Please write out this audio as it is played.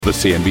The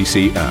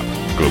CNBC app.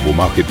 Global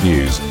market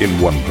news in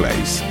one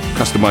place.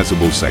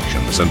 Customizable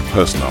sections and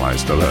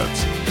personalized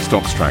alerts.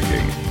 Stocks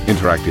tracking,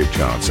 interactive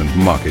charts and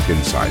market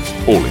insights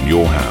all in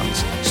your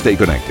hands. Stay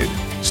connected.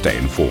 Stay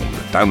informed.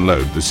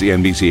 Download the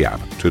CNBC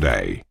app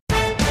today.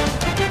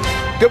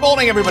 Good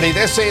morning, everybody.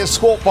 This is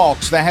Squawk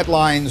Box. The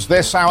headlines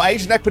this hour.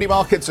 Asian equity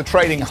markets are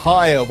trading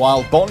higher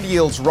while bond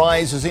yields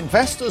rise as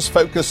investors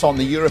focus on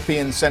the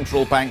European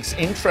Central Bank's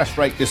interest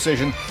rate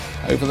decision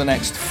over the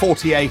next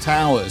 48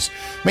 hours.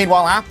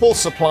 Meanwhile, Apple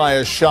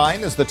suppliers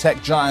shine as the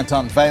tech giant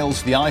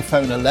unveils the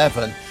iPhone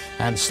 11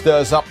 and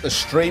stirs up the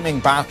streaming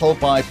battle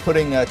by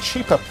putting a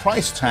cheaper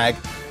price tag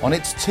on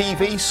its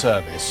TV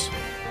service.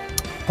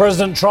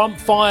 President Trump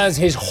fires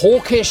his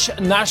hawkish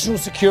national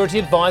security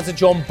advisor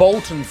John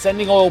Bolton,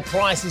 sending oil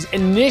prices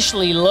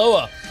initially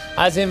lower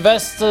as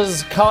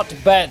investors cut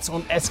bets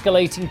on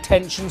escalating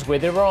tensions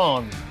with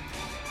Iran.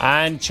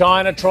 And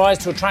China tries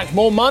to attract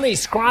more money,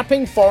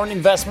 scrapping foreign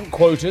investment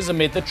quotas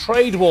amid the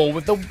trade war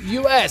with the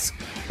US.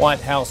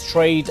 White House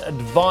trade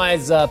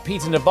advisor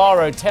Peter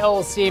Navarro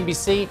tells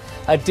CNBC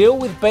a deal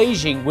with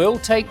Beijing will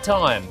take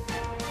time.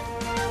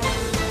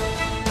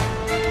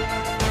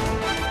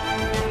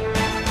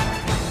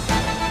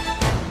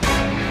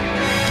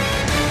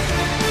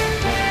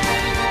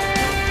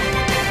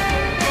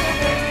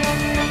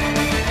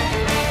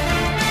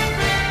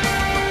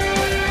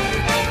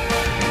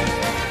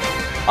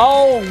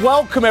 Oh,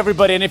 welcome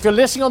everybody. And if you're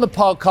listening on the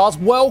podcast,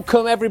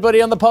 welcome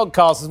everybody on the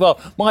podcast as well.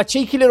 My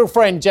cheeky little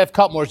friend, Jeff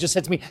Cutmore, has just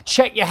said to me,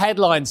 check your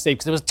headlines, Steve,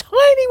 because there was a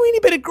tiny, weeny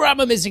bit of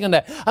grammar missing on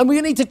there. And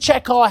we need to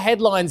check our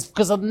headlines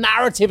because of the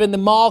narrative in the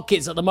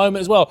markets at the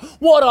moment as well.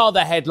 What are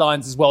the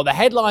headlines as well? The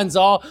headlines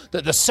are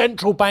that the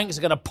central banks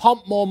are going to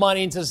pump more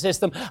money into the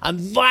system, and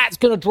that's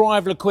going to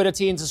drive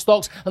liquidity into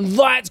stocks, and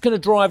that's going to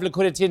drive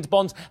liquidity into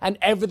bonds, and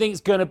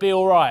everything's going to be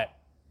all right.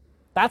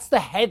 That's the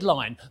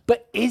headline.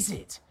 But is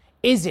it?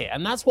 Is it?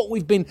 And that's what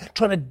we've been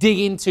trying to dig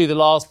into the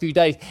last few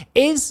days.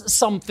 Is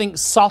something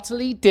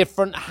subtly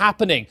different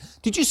happening?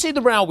 Did you see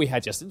the row we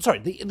had yesterday? Sorry,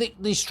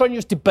 the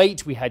strenuous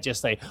debate we had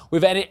yesterday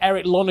with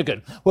Eric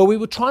Lonergan, where we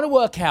were trying to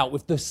work out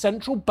if the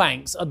central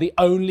banks are the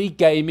only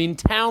game in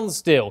town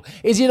still.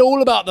 Is it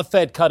all about the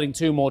Fed cutting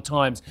 2 more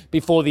times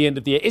before the end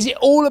of the year? Is it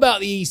all about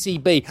the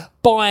ECB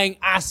buying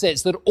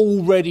assets that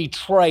already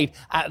trade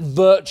at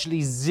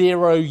virtually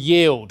zero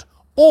yield?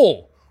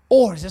 Or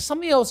is there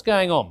something else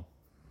going on?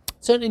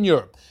 Certainly in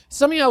Europe.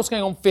 Something else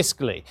going on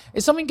fiscally.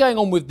 Is something going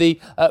on with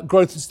the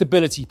growth and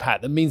stability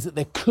pact that means that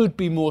there could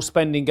be more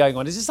spending going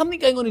on? Is there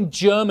something going on in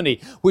Germany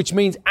which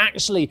means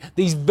actually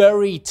these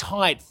very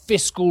tight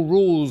fiscal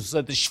rules,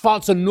 the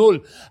Schwarze Null,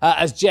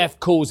 as Jeff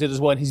calls it as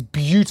well, in his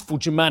beautiful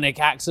Germanic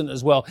accent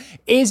as well.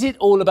 Is it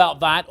all about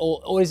that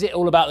or is it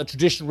all about the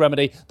traditional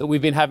remedy that we've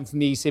been having from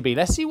the ECB?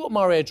 Let's see what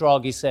Mario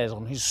Draghi says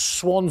on his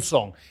swan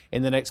song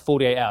in the next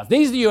 48 hours.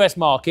 These are the US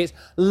markets.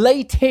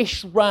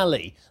 Late-ish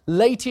rally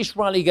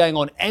going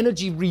on.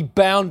 Energy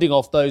rebounding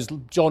off those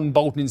John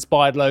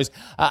Bolton-inspired lows.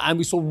 And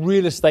we saw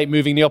real estate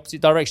moving the opposite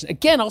direction.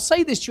 Again, I'll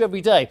say this to you every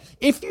day.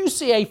 If you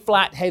see a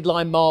flat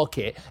headline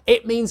market,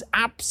 it means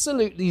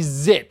absolutely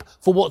zip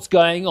for what's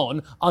going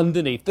on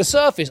underneath the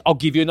surface. I'll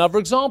give you another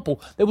example.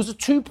 There was a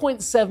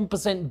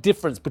 2.7%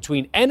 difference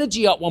between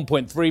energy up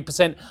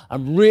 1.3%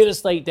 and real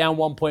estate down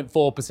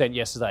 1.4%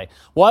 yesterday.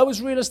 Why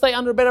was real estate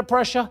under a bit of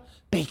pressure?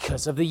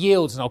 Because of the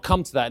yields, and I'll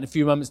come to that in a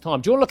few moments'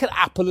 time. Do you want to look at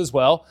Apple as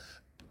well?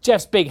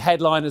 Jeff's big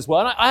headline as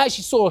well. And I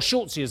actually saw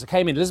Schultze as I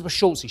came in, Elizabeth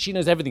Schultze. She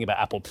knows everything about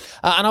Apple.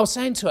 And I was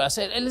saying to her, I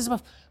said,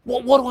 Elizabeth,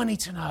 what do I need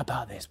to know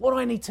about this? What do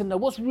I need to know?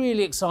 What's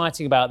really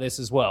exciting about this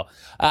as well?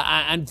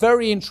 And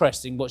very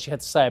interesting what she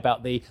had to say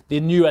about the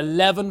new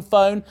 11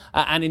 phone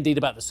and indeed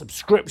about the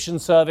subscription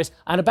service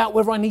and about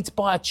whether I need to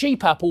buy a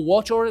cheap Apple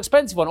Watch or an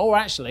expensive one. Or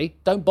actually,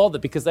 don't bother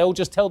because they all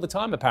just tell the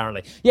time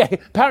apparently. Yeah,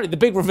 apparently the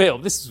big reveal,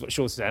 this is what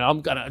Schultze said,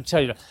 I'm going to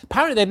tell you.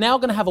 Apparently they're now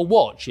going to have a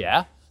watch,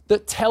 yeah,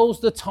 that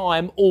tells the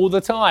time all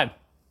the time.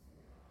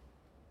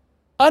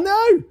 I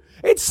know.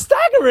 It's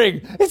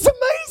staggering. It's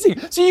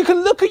amazing. So you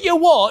can look at your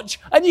watch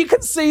and you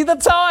can see the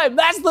time.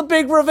 That's the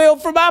big reveal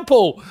from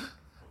Apple.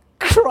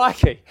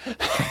 Crikey.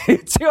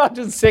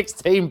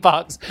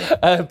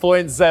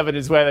 $216.7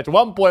 is where they're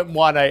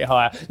 1.18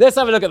 higher. Let's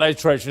have a look at those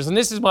treasuries. And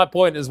this is my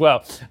point as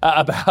well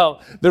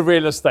about the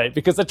real estate,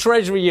 because the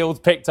treasury yields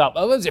picked up.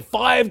 Oh, was it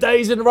 5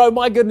 days in a row?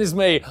 My goodness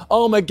me.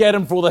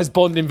 Armageddon for all those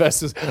bond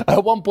investors.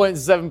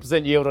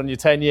 1.7% yield on your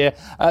 10-year.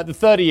 The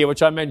 30-year,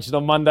 which I mentioned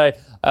on Monday,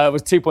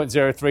 was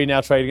 2.03,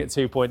 now trading at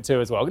 2.2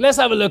 as well. Let's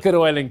have a look at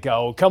oil and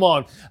gold. Come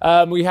on.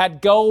 We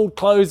had gold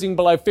closing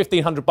below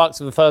 $1,500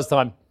 for the first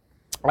time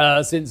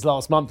since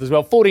last month as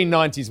well.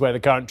 14.90 is where the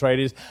current trade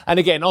is. And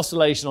again,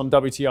 oscillation on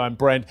WTI and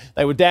Brent.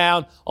 They were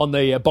down on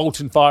the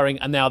Bolton firing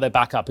and now they're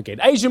back up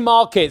again. Asian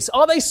markets,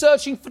 are they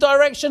searching for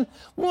direction?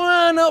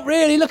 Well, not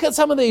really. Look at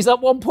some of these,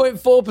 up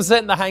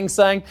 1.4% the Hang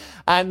Seng,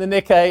 and the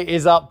Nikkei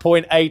is up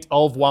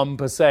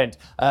 0.81%.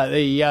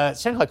 The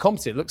Shanghai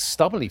Composite looks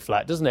stubbornly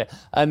flat, doesn't it?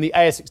 And the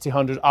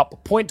AS60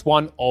 up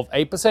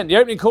 0.1%. The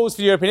opening calls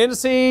for European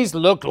indices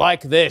look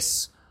like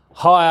this.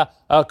 higher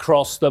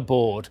across the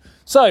board.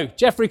 So,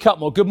 Jeffrey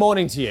Cutmore, good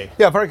morning to you.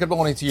 Yeah, very good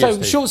morning to you, So,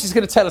 Steve. Schultz is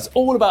going to tell us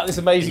all about this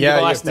amazing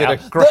device you did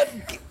now a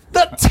great...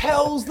 that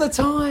tells the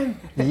time.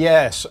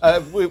 Yes,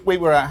 we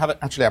were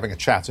actually having a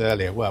chat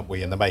earlier, weren't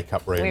we, in the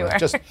makeup room? We were.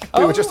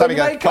 We were just having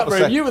a couple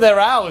of You were there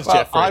hours,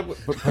 Jeffrey.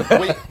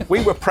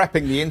 We were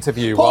prepping the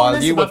interview Paul, while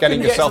listen, you were I getting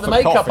couldn't yourself get to a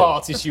the makeup coffee.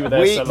 artist you were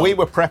there so long. We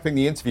were prepping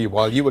the interview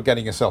while you were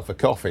getting yourself a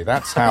coffee.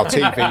 That's how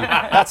TV.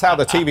 That's how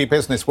the TV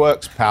business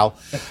works, pal.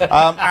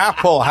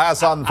 Apple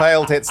has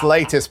unveiled its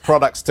latest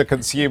products to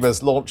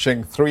consumers,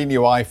 launching 3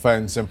 new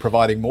iPhones and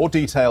providing more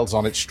details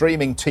on its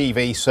streaming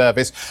TV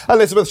service.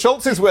 Elizabeth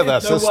Schultz is with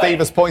us, as Steve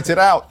has pointed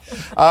out.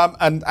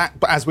 And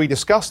as we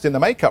discussed in the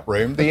makeup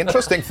room, the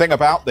interesting thing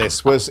about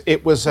this was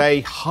it was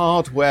a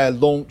hardware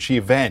launch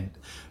event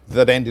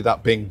that ended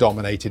up being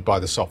dominated by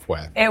the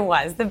software. It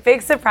was. The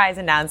big surprise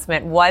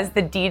announcement was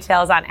the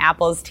details on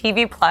Apple's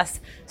TV Plus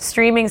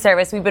streaming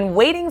service. We've been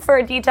waiting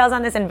for details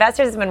on this.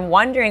 Investors have been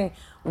wondering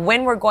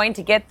when we're going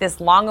to get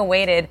this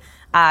long-awaited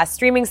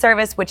streaming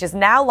service, which is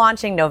now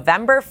launching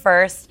November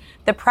 1st.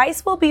 The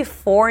price will be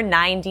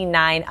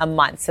 $4.99 a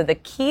month. So the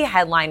key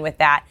headline with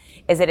that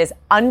is it is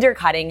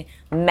undercutting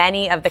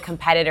many of the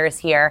competitors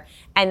here.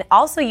 And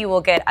also you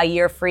will get a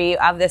year free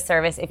of this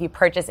service if you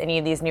purchase any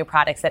of these new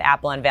products that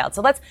Apple unveiled.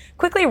 So let's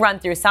quickly run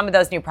through some of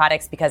those new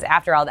products because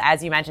after all,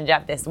 as you mentioned,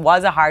 Jeff, this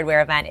was a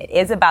hardware event. It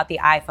is about the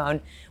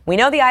iPhone. We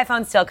know the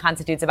iPhone still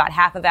constitutes about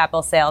half of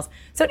Apple's sales.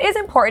 So it is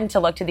important to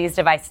look to these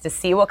devices to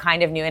see what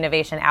kind of new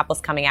innovation Apple's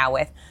coming out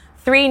with.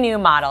 3 new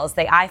models,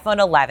 the iPhone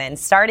 11,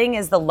 starting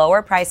as the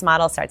lower price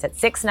model, starts at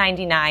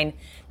 $699.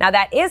 Now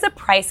that is a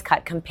price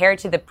cut compared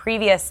to the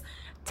previous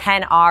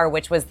XR,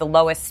 which was the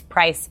lowest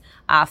price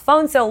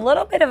phone. So a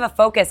little bit of a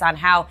focus on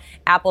how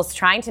Apple's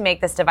trying to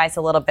make this device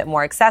a little bit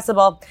more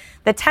accessible.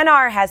 The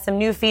XR has some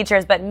new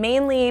features, but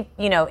mainly,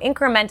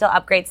 incremental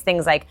upgrades,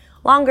 things like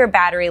longer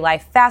battery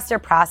life, faster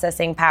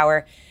processing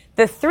power.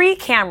 The 3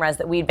 cameras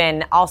that we've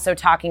been also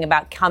talking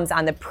about comes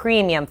on the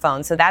premium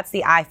phone. So that's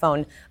the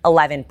iPhone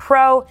 11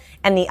 Pro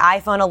and the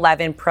iPhone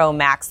 11 Pro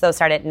Max. Those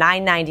start at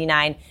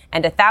 $999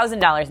 and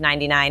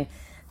 $1,000.99.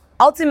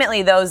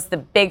 Ultimately,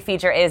 the big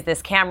feature is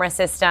this camera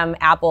system.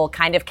 Apple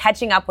kind of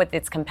catching up with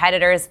its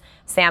competitors.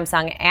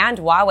 Samsung and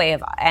Huawei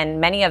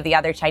and many of the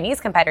other Chinese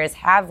competitors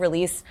have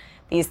released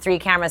these 3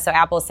 cameras. So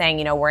Apple's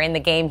saying, we're in the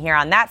game here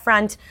on that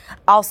front.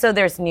 Also,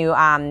 there's new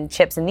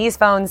chips in these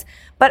phones.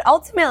 But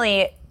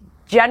ultimately,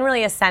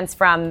 generally a sense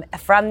from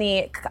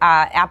the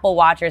Apple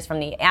watchers, from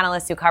the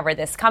analysts who cover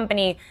this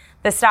company,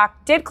 the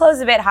stock did close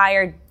a bit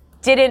higher,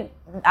 didn't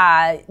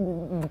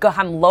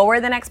come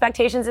lower than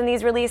expectations in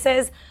these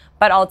releases,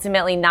 but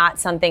ultimately not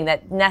something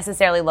that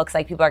necessarily looks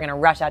like people are going to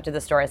rush out to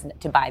the stores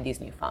to buy these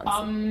new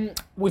phones.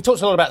 We've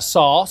talked a lot about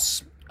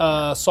SaaS,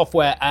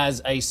 software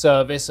as a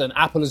service, and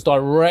Apple has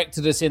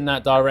directed us in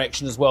that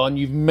direction as well. And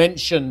you've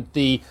mentioned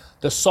the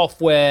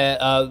software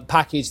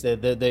package,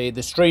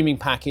 the streaming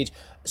package.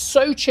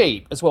 So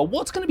cheap as well.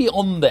 What's going to be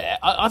on there?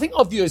 I think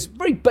our viewers,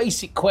 very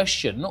basic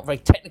question, not very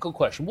technical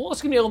question. What's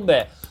going to be on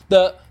there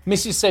that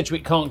Mrs.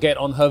 Sedgwick can't get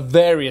on her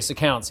various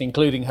accounts,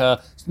 including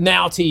her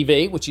Now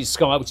TV, which is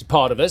Sky, which is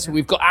part of us.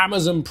 We've got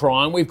Amazon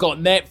Prime, we've got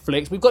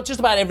Netflix, we've got just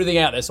about everything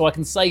out there. So I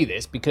can say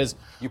this because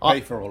You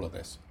pay for all of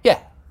this. Yeah,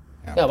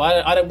 but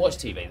I don't watch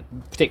TV,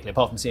 particularly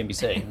apart from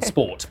CNBC and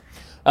sport.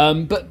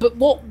 But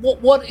what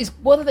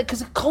are they? Because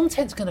the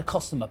content's going to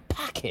cost them a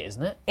packet,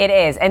 isn't it? It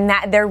is, and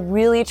that they're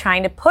really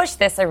trying to push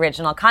this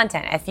original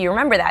content. If you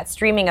remember that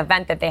streaming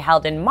event that they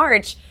held in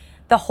March,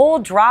 the whole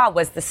draw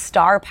was the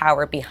star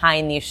power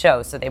behind these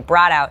shows. So they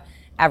brought out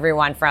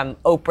everyone from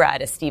Oprah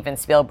to Steven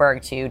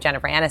Spielberg to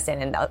Jennifer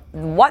Aniston, and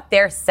what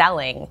they're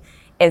selling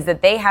is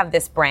that they have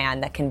this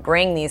brand that can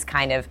bring these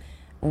kind of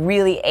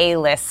really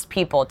A-list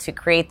people to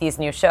create these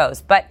new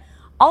shows, but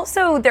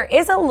also, there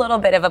is a little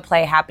bit of a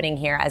play happening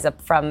here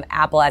from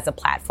Apple as a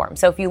platform.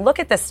 So if you look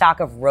at the stock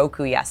of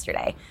Roku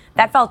yesterday,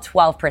 that fell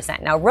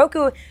 12%. Now,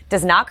 Roku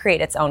does not create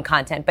its own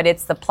content, but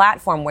it's the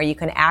platform where you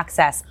can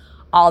access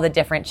all the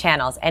different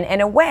channels. And in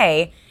a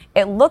way,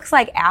 it looks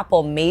like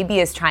Apple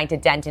maybe is trying to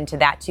dent into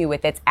that too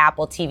with its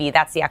Apple TV.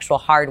 That's the actual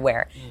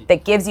hardware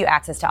that gives you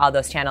access to all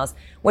those channels,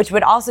 which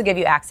would also give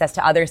you access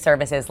to other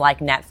services like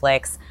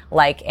Netflix,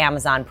 like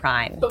Amazon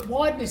Prime. But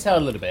widen this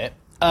out a little bit.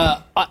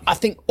 I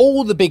think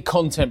all the big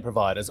content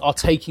providers are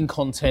taking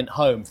content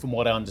home, from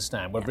what I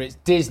understand, whether it's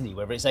Disney,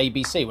 whether it's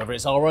ABC, whether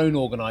it's our own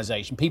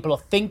organisation. People are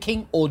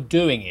thinking or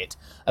doing it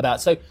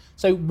about. So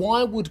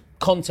why would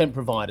content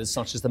providers,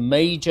 such as the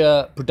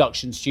major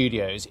production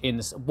studios,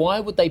 why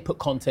would they put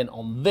content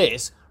on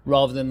this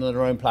rather than on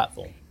their own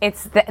platform?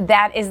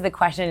 That is the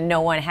question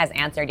no one has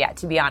answered yet,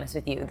 to be honest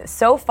with you.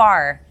 So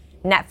far,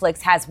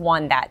 Netflix has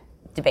won that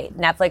debate.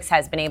 Netflix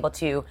has been able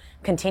to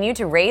continue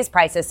to raise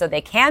prices so they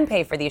can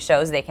pay for these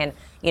shows. They can,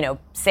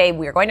 say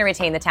we're going to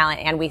retain the talent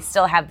and we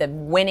still have the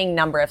winning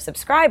number of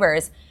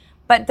subscribers.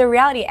 But the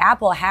reality,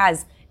 Apple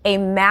has a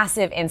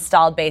massive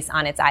installed base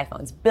on its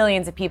iPhones.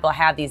 Billions of people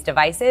have these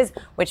devices,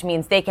 which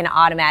means they can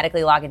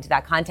automatically log into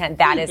that content.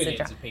 That is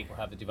billions of people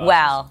have the devices.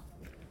 Well,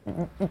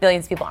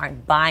 billions of people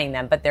aren't buying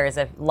them, but there is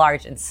a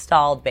large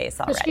installed base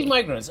already. Excuse my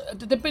ignorance.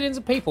 Do the billions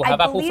of people have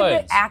I Apple believe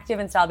phones? the active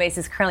installed base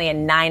is currently at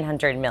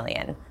 900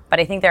 million, but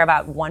I think there are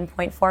about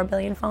 1.4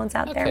 billion phones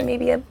out there.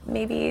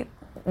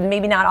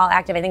 Maybe not all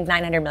active. I think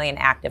 900 million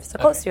active, so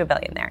close to a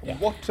billion there. Yeah.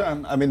 What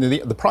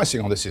the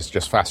pricing on this is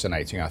just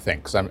fascinating, I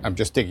think, because I'm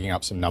just digging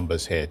up some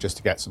numbers here just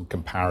to get some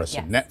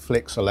comparison. Yes.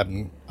 Netflix,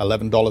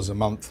 $11 a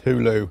month.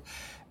 Hulu,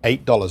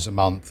 $8 a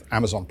month.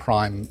 Amazon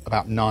Prime,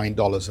 about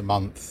 $9 a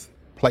month.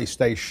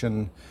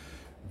 PlayStation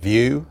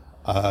View,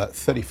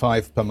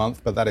 $35 per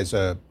month, but that is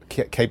a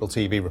cable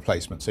TV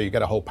replacement, so you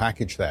get a whole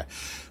package there.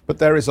 But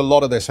there is a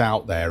lot of this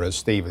out there, as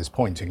Steve is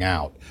pointing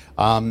out.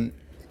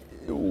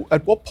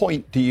 At what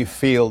point do you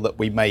feel that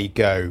we may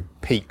go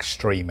peak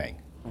streaming?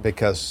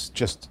 Because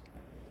just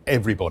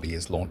everybody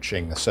is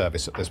launching a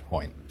service at this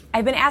point.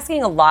 I've been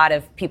asking a lot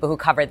of people who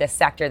cover this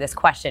sector this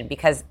question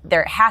because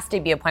there has to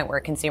be a point where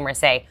consumers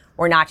say,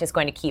 we're not just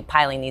going to keep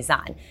piling these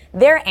on.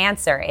 Their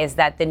answer is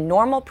that the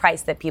normal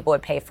price that people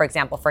would pay, for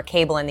example, for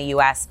cable in the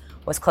US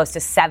was close to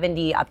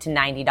 $70 up to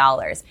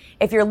 $90.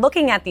 If you're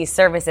looking at these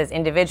services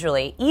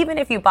individually, even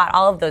if you bought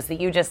all of those that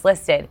you just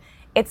listed,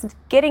 it's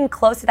getting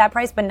close to that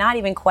price, but not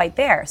even quite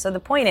there. So the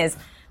point is,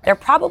 they're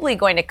probably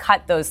going to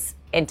cut those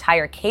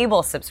entire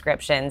cable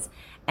subscriptions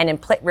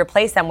and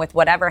replace them with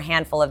whatever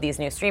handful of these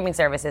new streaming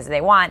services they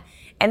want.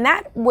 And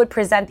that would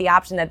present the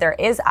option that there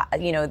is,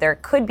 there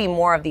could be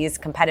more of these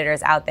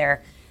competitors out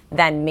there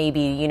than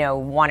maybe,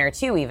 one or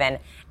two even.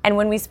 And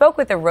when we spoke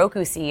with the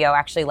Roku CEO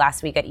actually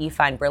last week at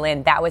IFA in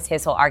Berlin, that was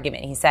his whole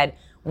argument. He said,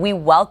 we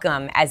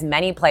welcome as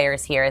many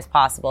players here as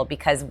possible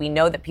because we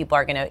know that people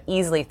are going to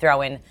easily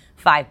throw in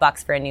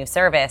 $5 for a new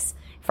service.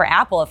 For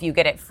Apple, if you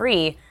get it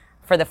free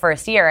for the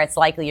first year, it's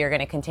likely you're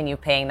going to continue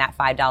paying that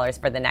 $5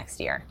 for the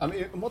next year. I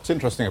mean, what's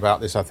interesting about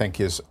this, I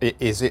think, is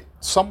it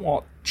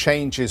somewhat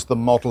changes the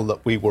model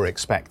that we were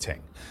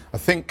expecting. I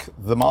think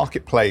the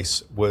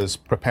marketplace was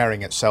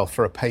preparing itself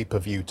for a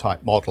pay-per-view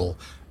type model,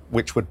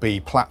 which would be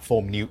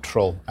platform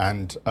neutral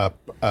and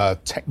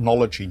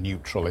technology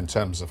neutral in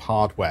terms of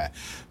hardware.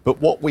 But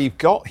what we've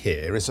got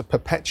here is a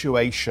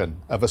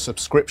perpetuation of a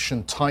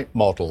subscription type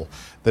model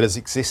that has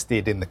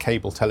existed in the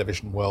cable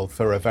television world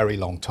for a very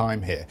long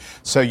time here.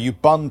 So you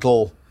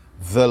bundle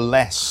the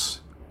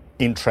less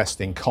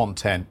interesting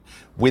content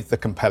with the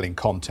compelling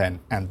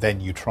content, and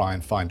then you try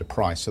and find a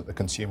price that the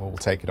consumer will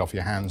take it off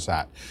your hands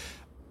at.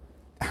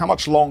 How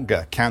much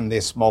longer can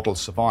this model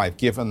survive,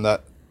 given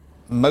that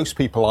most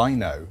people I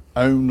know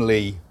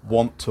only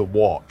want to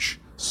watch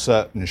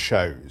certain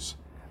shows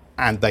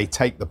and they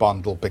take the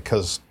bundle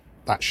because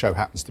that show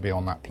happens to be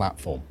on that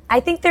platform? I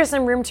think there's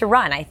some room to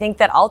run. I think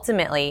that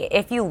ultimately,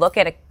 if you look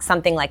at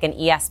something like an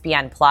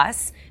ESPN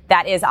Plus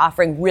that is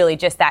offering really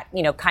just that,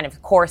 kind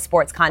of core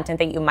sports content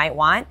that you might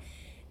want,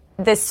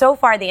 so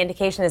far the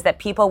indication is that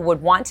people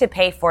would want to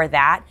pay for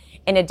that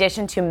in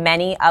addition to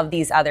many of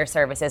these other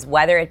services,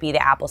 whether it be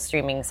the Apple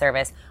streaming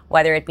service,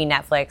 whether it be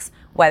Netflix,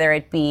 whether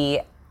it be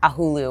a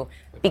Hulu.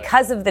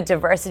 Because of the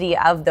diversity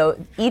of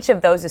each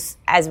of those, is,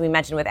 as we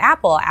mentioned with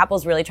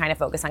Apple's really trying to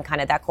focus on kind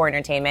of that core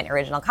entertainment,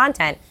 original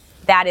content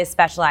that is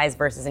specialized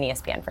versus an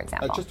ESPN, for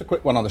example. Just a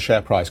quick one on the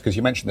share price, because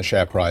you mentioned the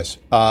share price.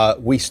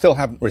 We still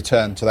haven't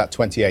returned to that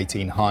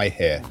 2018 high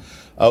here.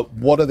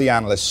 What are the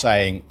analysts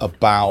saying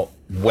about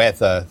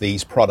whether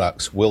these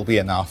products will be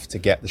enough to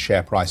get the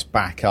share price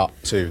back up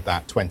to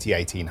that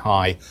 2018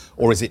 high,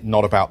 or is it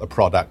not about the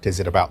product? Is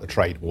it about the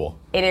trade war?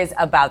 It is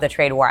about the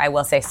trade war. I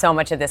will say so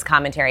much of this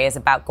commentary is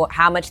about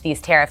how much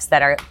these tariffs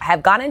that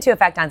have gone into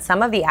effect on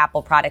some of the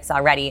Apple products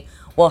already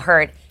will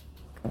hurt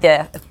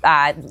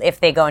if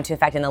they go into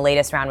effect in the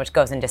latest round, which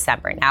goes in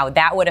December. Now,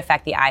 that would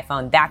affect the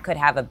iPhone. That could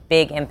have a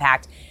big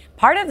impact.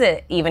 Part of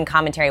the even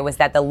commentary was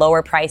that the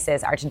lower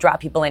prices are to draw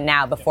people in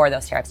now before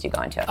those tariffs do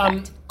go into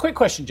effect. Quick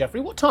question, Jeffrey.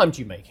 What time do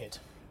you make it?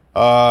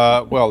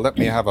 Well, let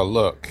me have a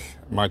look.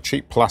 My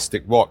cheap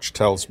plastic watch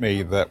tells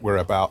me that we're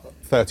about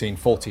 14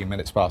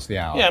 minutes past the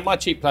hour. Yeah, my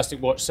cheap plastic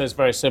watch says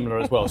very similar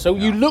as well. So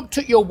you looked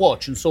at your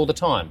watch and saw the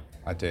time?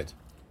 I did.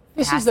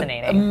 This is an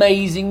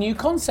amazing new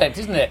concept,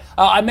 isn't it?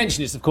 I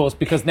mention this, of course,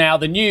 because now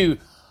the new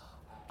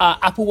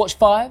Apple Watch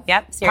 5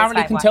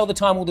 apparently can tell the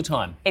time all the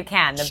time. It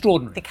can.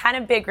 Extraordinary. The kind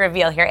of big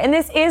reveal here, and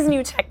this is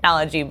new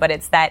technology, but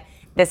it's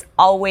this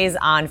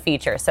always-on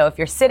feature. So if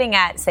you're sitting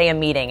at, say, a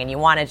meeting and you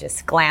want to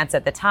just glance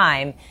at the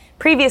time,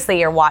 previously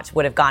your watch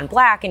would have gone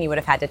black and you would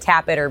have had to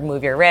tap it or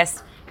move your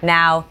wrist.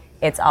 Now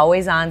it's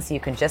always on, so you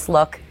can just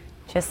look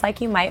just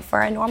like you might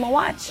for a normal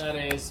watch. That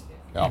is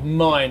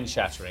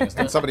mind-shattering,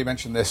 isn't it? Somebody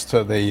mentioned this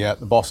to the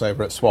boss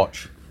over at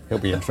Swatch. He'll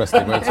be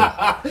interesting, won't he?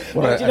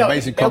 What an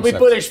amazing concept. It'll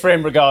be bullish for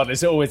him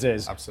regardless, it always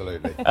is.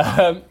 Absolutely.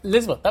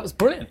 Elizabeth, that was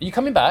brilliant. Are you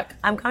coming back?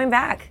 I'm coming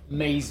back.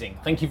 Amazing.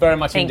 Thank you very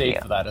much indeed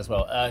for that as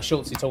well.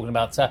 Schultzy talking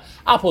about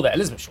Apple there.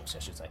 Elizabeth Schultzy, I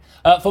should say.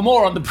 For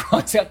more on the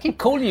price, I keep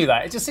calling you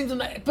that. It just seems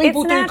like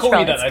people do call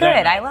you that. It's good.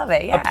 I love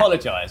it, yeah.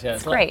 Apologise. Yeah,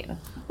 it's great.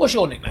 What's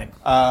your nickname?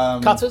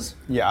 Cutters?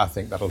 Yeah, I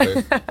think that'll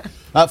do.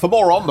 For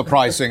more on the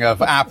pricing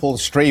of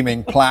Apple's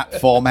streaming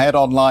platform, head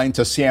online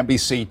to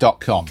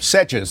cnbc.com.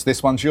 Sedges,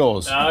 this one's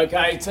yours.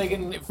 Okay,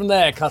 taking it from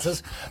there,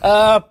 Cutters.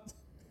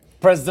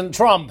 President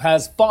Trump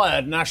has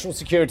fired National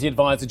Security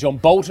Advisor John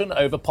Bolton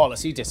over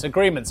policy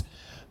disagreements.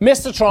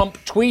 Mr.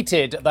 Trump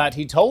tweeted that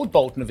he told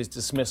Bolton of his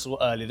dismissal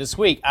earlier this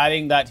week,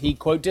 adding that he,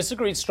 quote,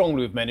 disagreed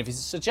strongly with many of his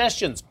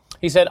suggestions.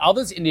 He said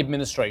others in the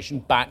administration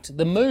backed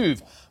the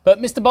move. But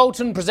Mr.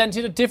 Bolton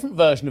presented a different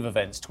version of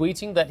events,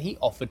 tweeting that he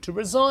offered to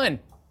resign.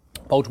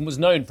 Bolton was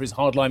known for his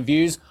hardline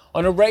views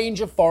on a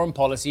range of foreign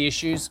policy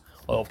issues.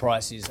 Oil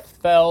prices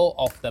fell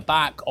off the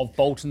back of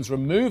Bolton's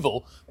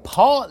removal,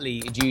 partly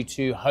due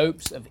to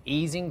hopes of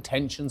easing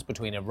tensions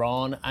between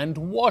Iran and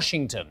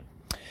Washington.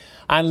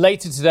 And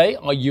later today,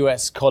 our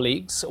US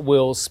colleagues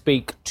will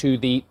speak to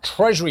the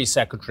Treasury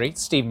Secretary,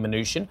 Steven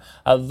Mnuchin.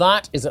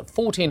 That is at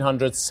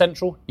 1400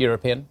 Central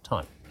European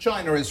Time.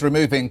 China is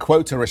removing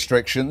quota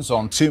restrictions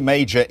on two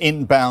major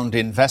inbound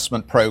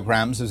investment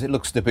programs as it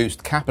looks to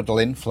boost capital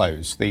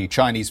inflows. The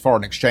Chinese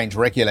foreign exchange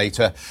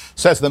regulator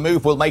says the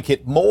move will make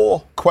it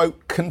more,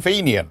 quote,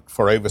 convenient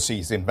for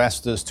overseas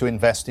investors to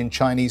invest in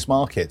Chinese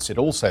markets. It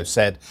also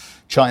said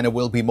China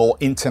will be more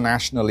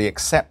internationally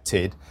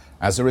accepted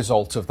as a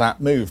result of that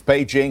move.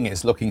 Beijing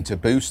is looking to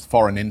boost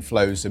foreign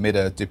inflows amid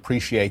a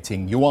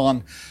depreciating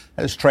yuan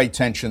as trade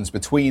tensions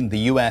between the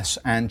US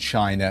and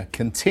China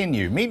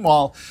continue.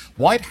 Meanwhile,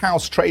 White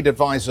House trade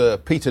advisor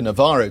Peter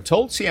Navarro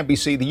told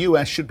CNBC the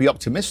US should be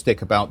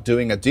optimistic about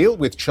doing a deal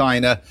with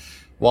China,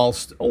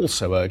 whilst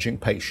also urging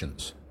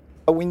patience.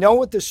 We know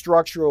what the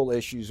structural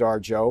issues are,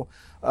 Joe,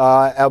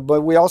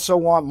 but we also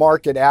want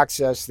market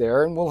access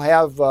there, and we'll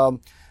have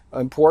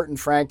important,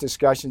 frank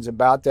discussions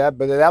about that,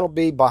 but that'll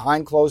be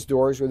behind closed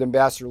doors with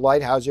Ambassador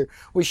Lighthizer.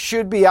 We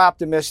should be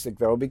optimistic,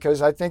 though,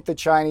 because I think the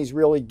Chinese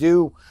really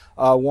do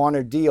want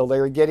a deal.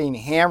 They're getting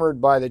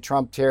hammered by the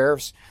Trump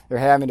tariffs. They're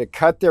having to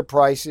cut their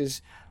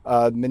prices,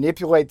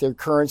 manipulate their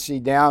currency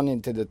down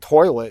into the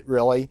toilet,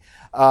 really,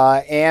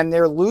 and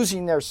they're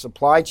losing their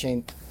supply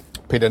chain.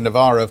 Peter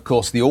Navarro, of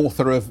course, the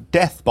author of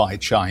Death by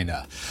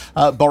China.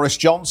 Boris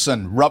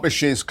Johnson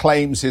rubbishes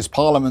claims his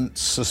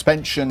parliament's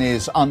suspension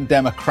is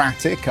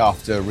undemocratic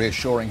after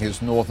reassuring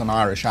his Northern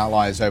Irish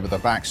allies over the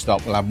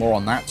backstop. We'll have more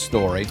on that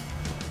story.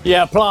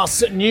 Yeah,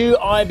 plus new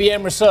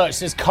IBM research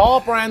says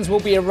car brands will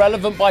be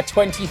irrelevant by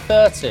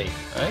 2030.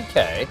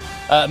 Okay.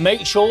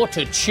 Make sure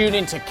to tune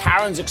into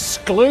Karen's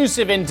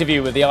exclusive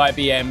interview with the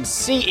IBM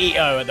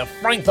CEO at the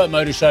Frankfurt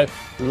Motor Show,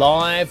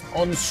 live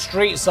on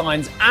Street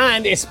Signs.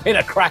 And it's been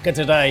a cracker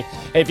today.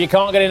 If you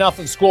can't get enough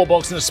of Squawk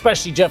Box, and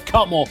especially Jeff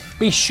Cutmore,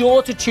 be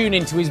sure to tune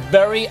into his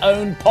very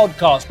own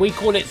podcast. We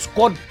call it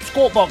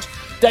Squawk Box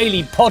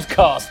Daily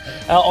Podcast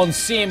on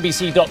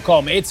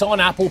CNBC.com. It's on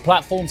Apple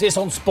platforms, it's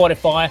on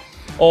Spotify,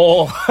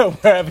 or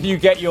wherever you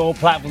get your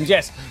platforms.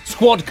 Yes,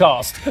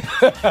 Squadcast.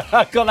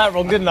 I got that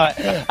wrong, didn't I?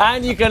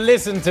 And you can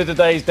listen to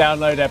today's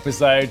download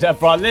episode.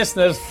 For our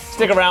listeners,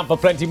 stick around for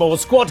plenty more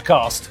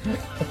Squadcast.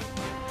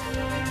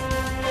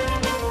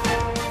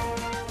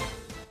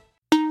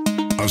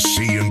 A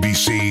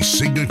CNBC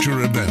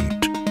signature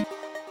event.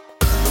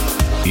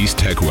 East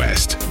Tech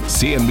West,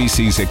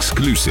 CNBC's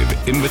exclusive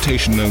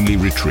invitation-only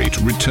retreat,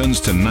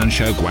 returns to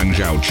Nanshao,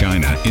 Guangzhou,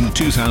 China in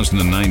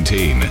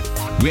 2019.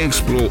 We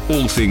explore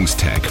all things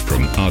tech,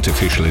 from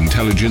artificial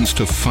intelligence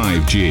to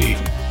 5G.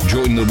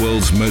 Join the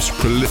world's most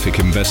prolific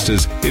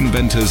investors,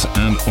 inventors,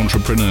 and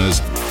entrepreneurs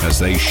as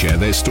they share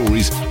their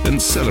stories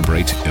and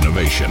celebrate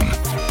innovation.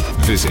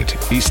 Visit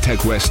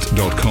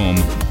easttechwest.com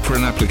for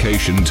an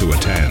application to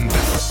attend.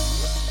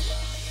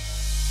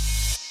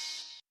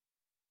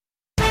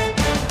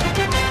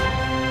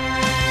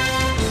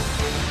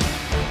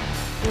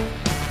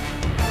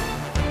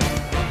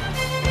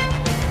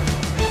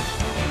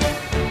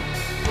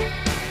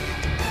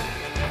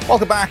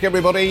 Welcome back,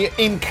 everybody.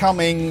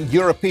 Incoming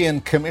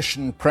European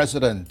Commission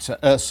President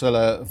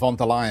Ursula von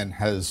der Leyen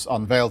has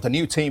unveiled a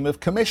new team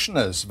of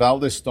commissioners.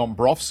 Valdis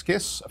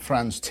Dombrovskis,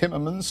 Franz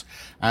Timmermans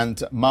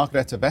and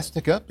Margrethe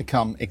Vestager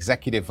become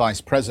executive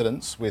vice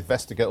presidents, with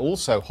Vestager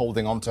also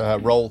holding on to her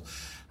role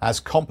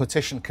as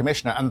competition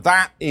commissioner. And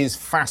that is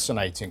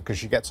fascinating because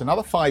she gets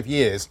another 5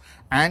 years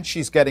and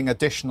she's getting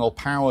additional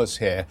powers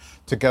here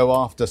to go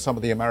after some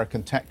of the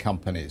American tech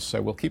companies.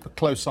 So we'll keep a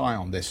close eye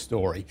on this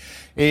story.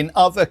 In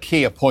other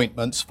key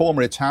appointments,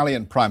 former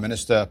Italian Prime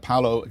Minister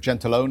Paolo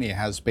Gentiloni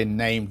has been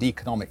named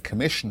economic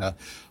commissioner,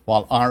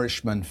 while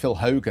Irishman Phil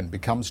Hogan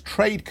becomes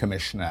trade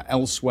commissioner.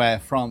 Elsewhere,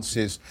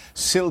 France's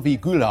Sylvie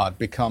Goulard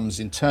becomes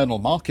internal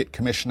market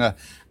commissioner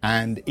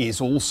and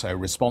is also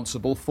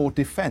responsible for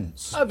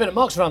defence. I've been at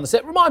Mark's around the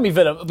set. Remind me,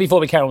 Villa, before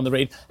we carry on the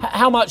read,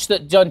 how much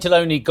that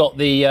Gentiloni got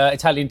the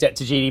Italian debt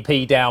to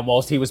GDP down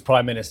whilst he was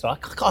Prime Minister? I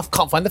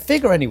can't find the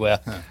figure anywhere.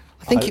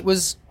 I think it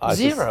was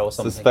zero or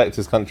something. I suspect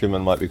his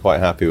countrymen might be quite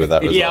happy with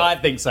that result. Yeah, I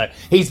think so.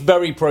 He's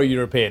very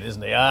pro-European,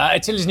 isn't he?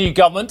 Italy's new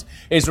government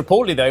is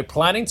reportedly, though,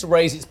 planning to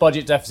raise its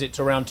budget deficit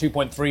to around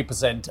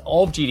 2.3%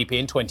 of GDP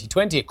in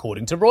 2020,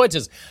 according to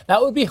Reuters.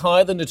 That would be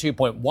higher than the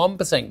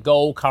 2.1%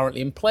 goal currently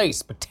in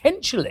place,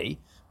 potentially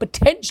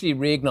potentially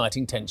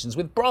reigniting tensions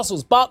with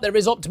Brussels. But there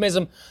is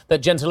optimism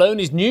that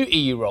Gentiloni's new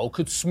EU role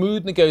could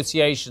smooth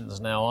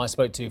negotiations. Now, I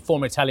spoke to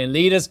former Italian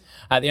leaders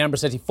at the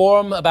Ambrosetti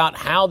Forum about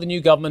how the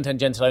new government and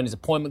Gentiloni's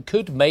appointment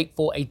could make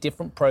for a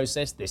different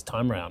process this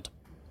time round.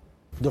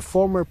 The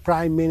former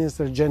Prime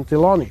Minister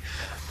Gentiloni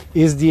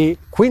is the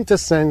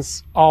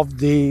quintessence of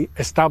the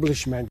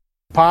establishment.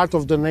 Part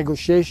of the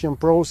negotiation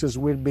process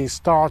will be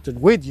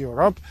started with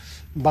Europe,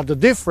 but the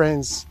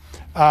difference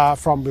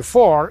from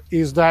before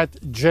is that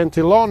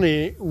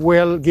Gentiloni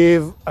will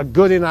give a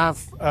good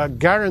enough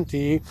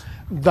guarantee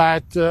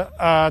that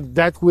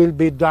that will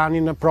be done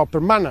in a proper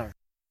manner.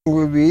 It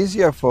will be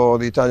easier for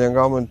the Italian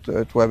government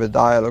to have a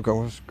dialogue,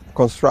 a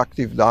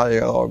constructive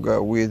dialogue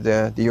with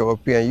the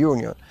European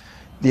Union.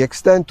 The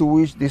extent to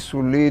which this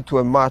will lead to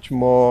a much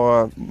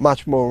more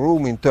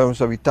room in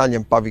terms of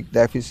Italian public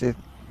deficit,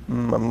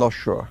 I'm not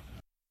sure.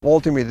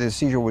 Ultimately, the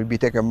decision will be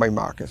taken by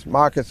markets.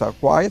 Markets are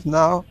quiet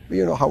now.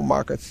 You know how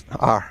markets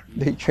are.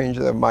 They change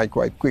their mind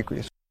quite quickly.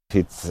 If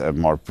it's a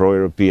more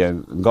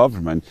pro-European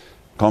government,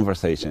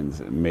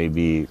 conversations may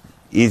be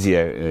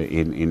easier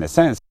in a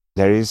sense.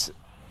 There is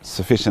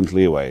sufficient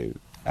leeway,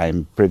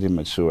 I'm pretty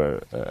much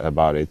sure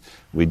about it,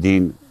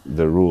 within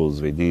the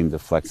rules, within the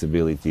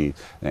flexibility.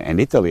 And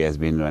Italy has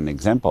been an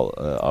example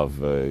of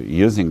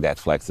using that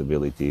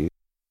flexibility.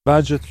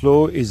 Budget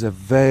law is a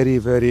very,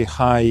 very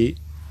high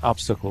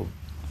obstacle.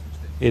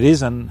 It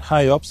is a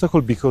high obstacle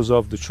because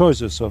of the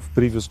choices of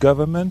previous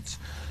government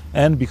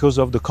and because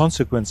of the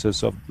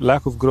consequences of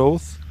lack of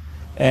growth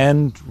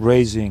and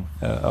raising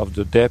of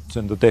the debt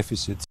and the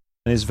deficits.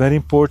 And it's very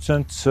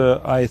important,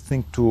 I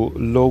think, to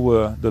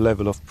lower the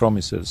level of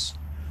promises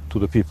to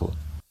the people.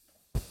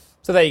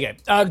 So there you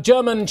go.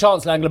 German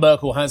Chancellor Angela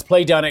Merkel has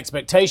played down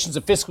expectations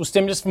of fiscal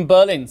stimulus from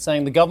Berlin,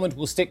 saying the government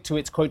will stick to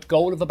its, quote,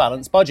 goal of a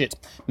balanced budget.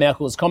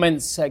 Merkel's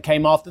comments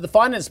came after the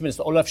finance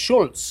minister, Olaf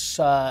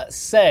Scholz,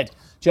 said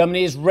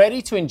Germany is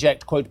ready to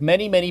inject, quote,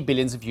 many, many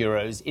billions of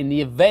euros in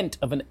the event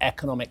of an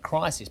economic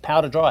crisis.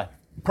 Powder dry.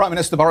 Prime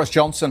Minister Boris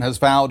Johnson has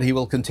vowed he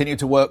will continue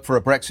to work for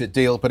a Brexit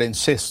deal, but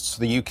insists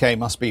the UK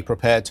must be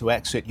prepared to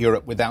exit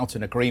Europe without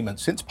an agreement.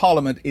 Since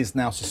Parliament is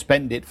now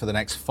suspended for the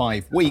next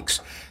 5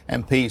 weeks,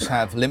 MPs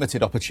have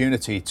limited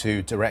opportunity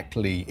to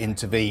directly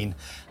intervene,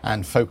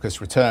 and focus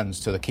returns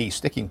to the key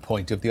sticking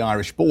point of the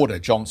Irish border.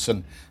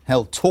 Johnson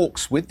held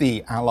talks with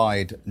the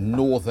allied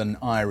Northern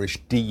Irish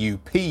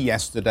DUP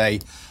yesterday,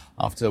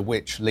 after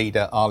which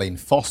leader Arlene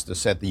Foster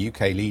said the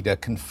UK leader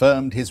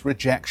confirmed his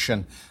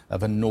rejection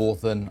of a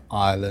Northern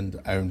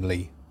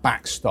Ireland-only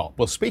backstop.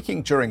 Well,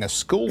 speaking during a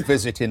school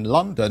visit in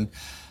London,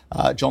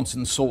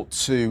 Johnson sought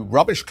to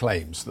rubbish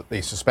claims that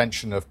the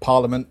suspension of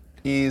Parliament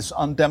is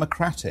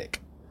undemocratic.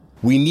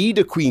 We need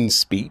a Queen's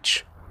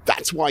speech.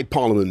 That's why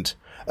Parliament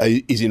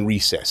is in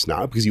recess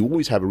now, because you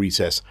always have a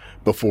recess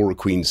before a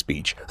Queen's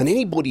speech. And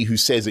anybody who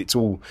says it's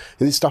all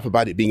this stuff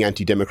about it being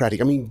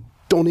anti-democratic, I mean,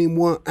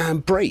 donnez-moi un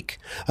break.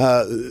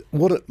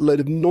 What a load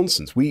of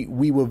nonsense. We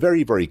were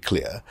very, very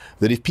clear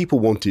that if people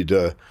wanted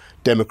a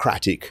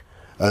democratic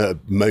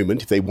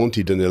moment, if they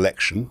wanted an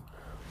election,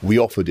 we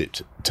offered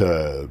it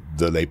to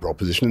the Labour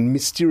opposition, and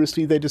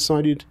mysteriously they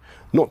decided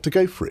not to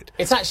go for it.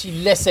 It's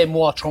actually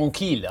laissez-moi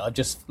tranquille. I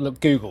just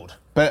Googled.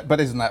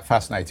 But isn't that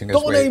fascinating?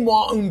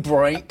 Donnez-moi un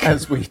break.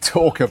 As we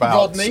talk about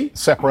Rodney.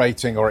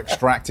 separating or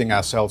extracting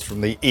ourselves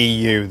from the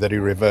EU, that he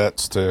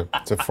reverts to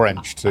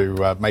French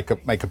to make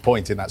a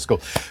point in that school.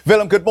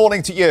 Willem, good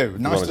morning to you.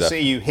 Nice to see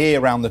you here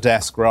around the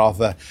desk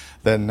rather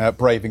than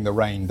braving the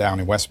rain down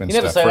in Westminster.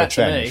 You never say for that a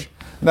change. to me.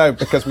 No,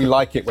 because we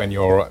like it when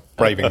you're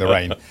braving the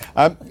rain.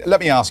 Let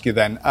me ask you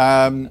then.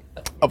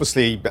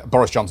 Obviously,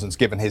 Boris Johnson's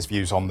given his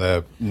views on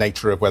the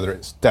nature of whether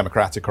it's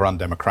democratic or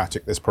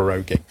undemocratic, this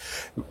proroguing.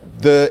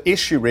 The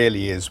issue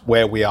really is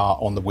where we are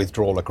on the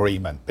withdrawal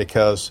agreement,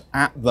 because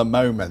at the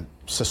moment,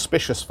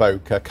 suspicious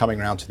folk are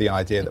coming around to the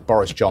idea that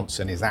Boris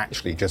Johnson is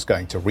actually just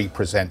going to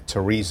represent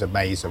Theresa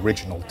May's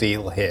original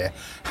deal here,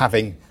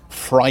 having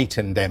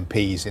frightened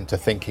MPs into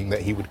thinking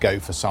that he would go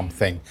for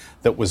something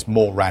that was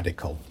more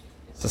radical.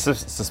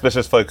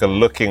 Suspicious folk are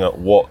looking at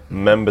what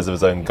members of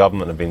his own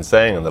government have been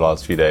saying in the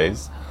last few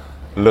days,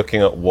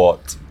 looking at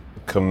what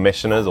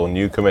commissioners or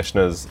new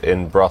commissioners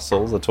in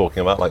Brussels are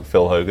talking about, like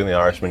Phil Hogan, the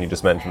Irishman you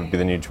just mentioned, would be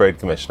the new trade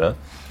commissioner,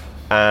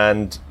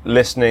 and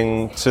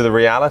listening to the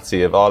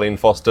reality of Arlene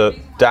Foster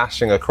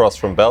dashing across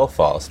from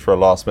Belfast for a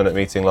last-minute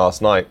meeting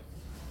last night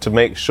to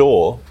make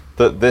sure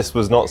that this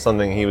was not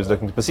something he was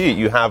looking to pursue.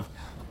 You have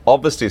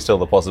obviously still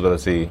the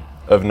possibility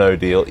of no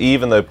deal,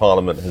 even though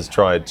Parliament has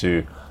tried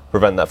to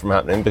prevent that from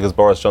happening, because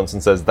Boris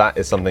Johnson says that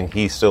is something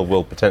he still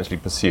will potentially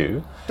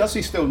pursue. Does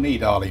he still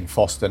need Arlene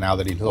Foster now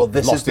that he's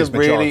lost his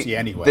majority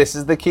anyway? This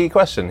is the key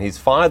question. He's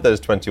fired those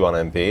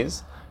 21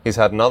 MPs. He's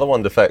had another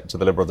one defect to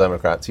the Liberal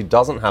Democrats. He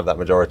doesn't have that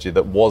majority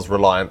that was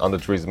reliant under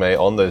Theresa May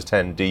on those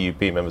 10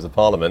 DUP members of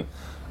Parliament.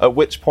 At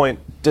which point,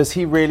 does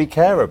he really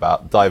care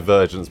about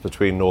divergence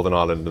between Northern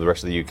Ireland and the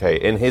rest of the UK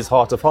in his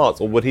heart of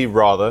hearts? Or would he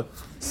rather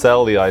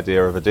sell the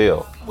idea of a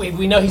deal.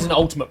 We know he's an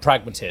ultimate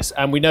pragmatist,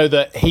 and we know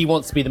that he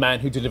wants to be the man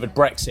who delivered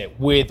Brexit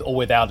with or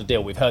without a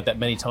deal. We've heard that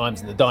many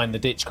times in the die in the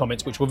ditch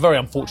comments, which were very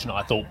unfortunate,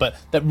 I thought, but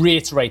that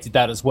reiterated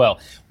that as well.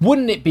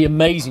 Wouldn't it be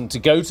amazing to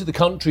go to the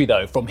country,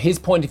 though, from his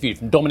point of view,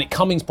 from Dominic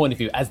Cummings' point of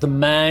view, as the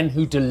man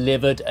who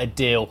delivered a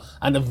deal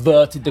and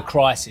averted the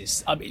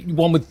crisis? I mean,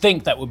 one would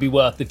think that would be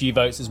worth a few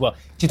votes as well.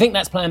 Do you think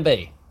that's plan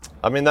B?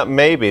 I mean, that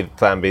may be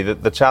plan B.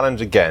 The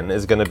challenge, again,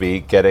 is going to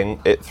be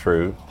getting it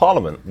through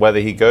Parliament. Whether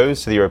he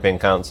goes to the European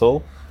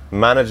Council,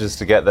 manages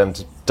to get them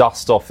to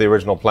dust off the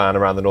original plan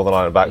around the Northern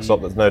Ireland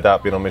backstop that's no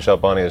doubt been on Michel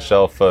Barnier's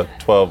shelf for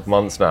 12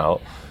 months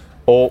now,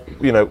 or,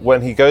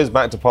 when he goes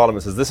back to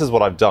Parliament and says, this is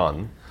what I've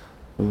done,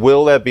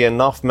 will there be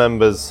enough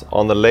members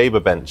on the Labour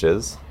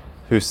benches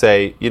who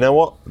say, you know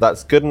what,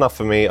 that's good enough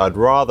for me, I'd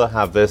rather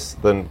have this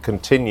than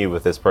continue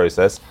with this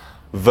process,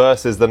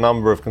 versus the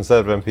number of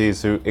Conservative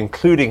MPs who,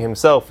 including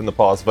himself in the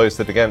past,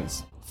 voted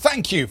against.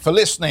 Thank you for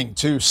listening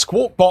to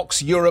Squawk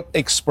Box Europe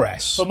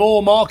Express. For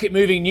more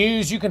market-moving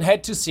news, you can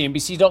head to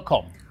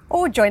cnbc.com.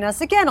 Or join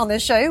us again on the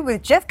show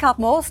with Jeff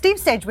Cutmore, Steve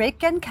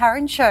Sedgwick and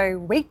Karen Cho,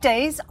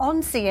 weekdays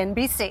on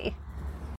CNBC.